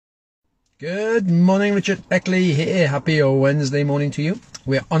Good morning, Richard Beckley here. Happy Wednesday morning to you.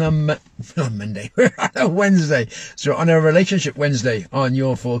 We're on a Monday. We're on a Wednesday. So we're on a relationship Wednesday on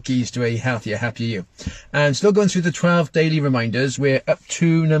your 4 keys to a healthier, happier you. And still going through the 12 daily reminders. We're up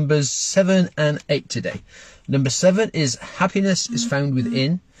to numbers 7 and 8 today. Number 7 is happiness is found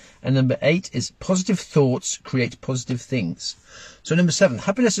within. And number 8 is positive thoughts create positive things. So number 7,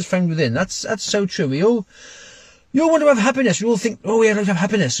 happiness is found within. That's so true. We all want to have happiness. We all think, oh, we'd like to have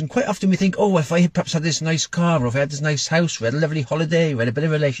happiness. And quite often we think, oh, if I had perhaps had this nice car, or if I had this nice house, or we had a lovely holiday, we had a better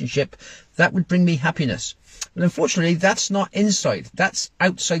relationship, that would bring me happiness. But unfortunately, that's not inside. That's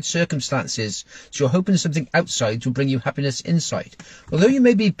outside circumstances. So you're hoping something outside will bring you happiness inside. Although you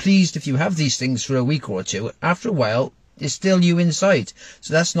may be pleased if you have these things for a week or two, after a while, it's still you inside.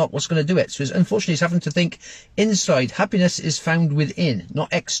 So that's not what's going to do it. So unfortunately, it's having to think inside. Happiness is found within,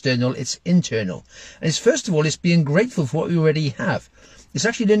 not external, it's internal. And it's first of all, it's being grateful for what we already have. It's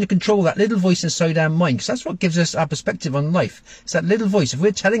actually learning to control that little voice inside our mind, because that's what gives us our perspective on life. It's that little voice. If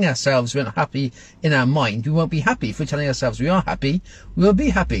we're telling ourselves we're not happy in our mind, we won't be happy. If we're telling ourselves we are happy, we will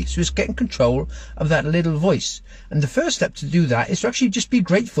be happy. So it's getting control of that little voice. And the first step to do that is to actually just be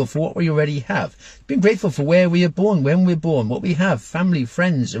grateful for what we already have. Being grateful for where we are born, when we're born, what we have, family,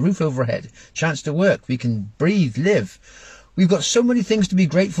 friends, a roof overhead, chance to work, we can breathe, live. We've got so many things to be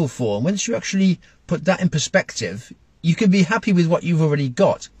grateful for. And once you actually put that in perspective, you can be happy with what you've already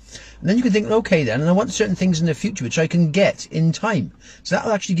got. And then you can think, okay then, and I want certain things in the future which I can get in time. So that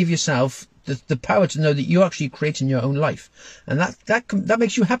will actually give yourself the power to know that you're actually creating your own life. And that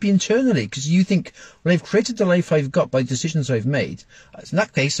makes you happy internally, because you think, well, I've created the life I've got by decisions I've made. In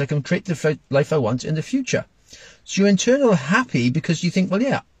that case, I can create the life I want in the future. So you're internal happy because you think, well,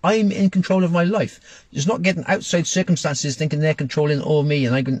 yeah, I'm in control of my life. It's not getting outside circumstances thinking they're controlling all me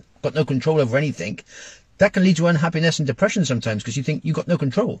and I've got no control over anything. That can lead to unhappiness and depression sometimes, because you think you've got no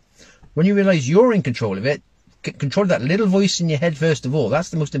control. When you realise you're in control of it, control that little voice in your head first of all. That's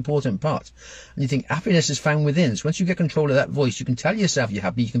the most important part. And you think happiness is found within. So once you get control of that voice, you can tell yourself you're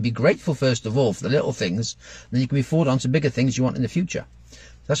happy. You can be grateful first of all for the little things. And then you can be forward on to bigger things you want in the future.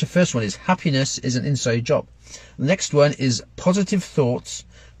 That's the first one, is happiness is an inside job. The next one is positive thoughts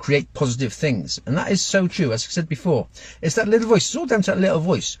create positive things. And that is so true. As I said before, it's that little voice. It's all down to that little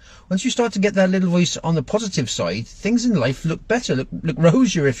voice. Once you start to get that little voice on the positive side, things in life look better, look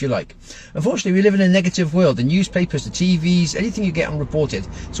rosier, if you like. Unfortunately, we live in a negative world. The newspapers, the TVs, anything you get unreported,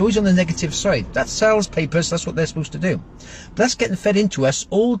 it's always on the negative side. That sells papers. That's what they're supposed to do. But that's getting fed into us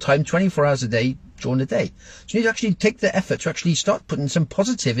all the time, 24 hours a day, during the day. So you need to actually take the effort to actually start putting some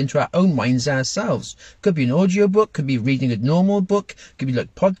positive into our own minds ourselves. Could be an audio book, could be reading a normal book, could be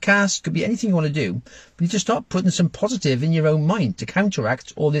like podcasts, could be anything you want to do. But you need to start putting some positive in your own mind to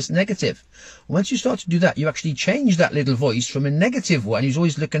counteract all this negative. Once you start to do that, you actually change that little voice from a negative one who's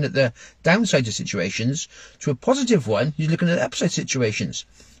always looking at the downside of situations to a positive one who's looking at the upside situations.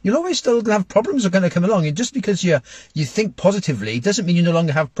 You'll always still have problems are going to come along. And just because you think positively doesn't mean you no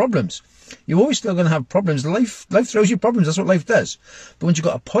longer have problems. You're always still going to have problems. Life throws you problems. That's what life does. But once you've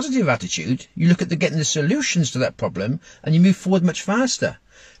got a positive attitude, you look at getting the solutions to that problem and you move forward much faster.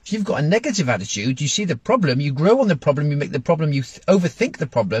 If you've got a negative attitude, you see the problem, you grow on the problem, you make the problem, you overthink the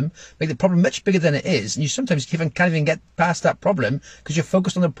problem, make the problem much bigger than it is, and you sometimes can't even get past that problem because you're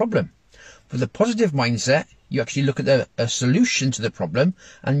focused on the problem. With a positive mindset, you actually look at a solution to the problem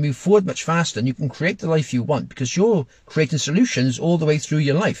and move forward much faster, and you can create the life you want because you're creating solutions all the way through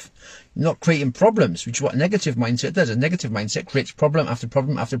your life. You're not creating problems, which is what a negative mindset does. A negative mindset creates problem after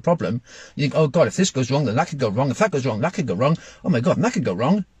problem after problem. You think, oh God, if this goes wrong, then that could go wrong. If that goes wrong, that could go wrong. Oh my God, and that could go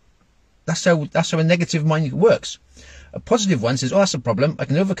wrong. That's how a negative mind works. A positive one says, oh, that's a problem. I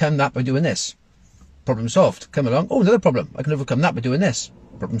can overcome that by doing this. Problem solved. Come along. Oh, another problem. I can overcome that by doing this.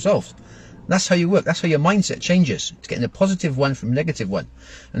 Problem solved. That's how you work. That's how your mindset changes. It's getting a positive one from a negative one.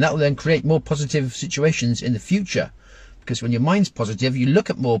 And that will then create more positive situations in the future. Because when your mind's positive, you look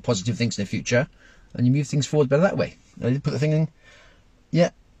at more positive things in the future and you move things forward better that way. I did put the thing in.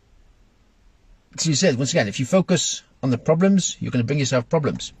 Yeah. As you said, once again, if you focus on the problems, you're going to bring yourself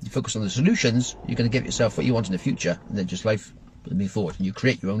problems. You focus on the solutions, you're going to give yourself what you want in the future. And then just life will move forward and you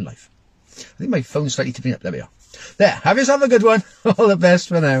create your own life. I think my phone's slightly tipping up. There we are. There. Have yourself a good one. All the best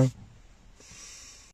for now.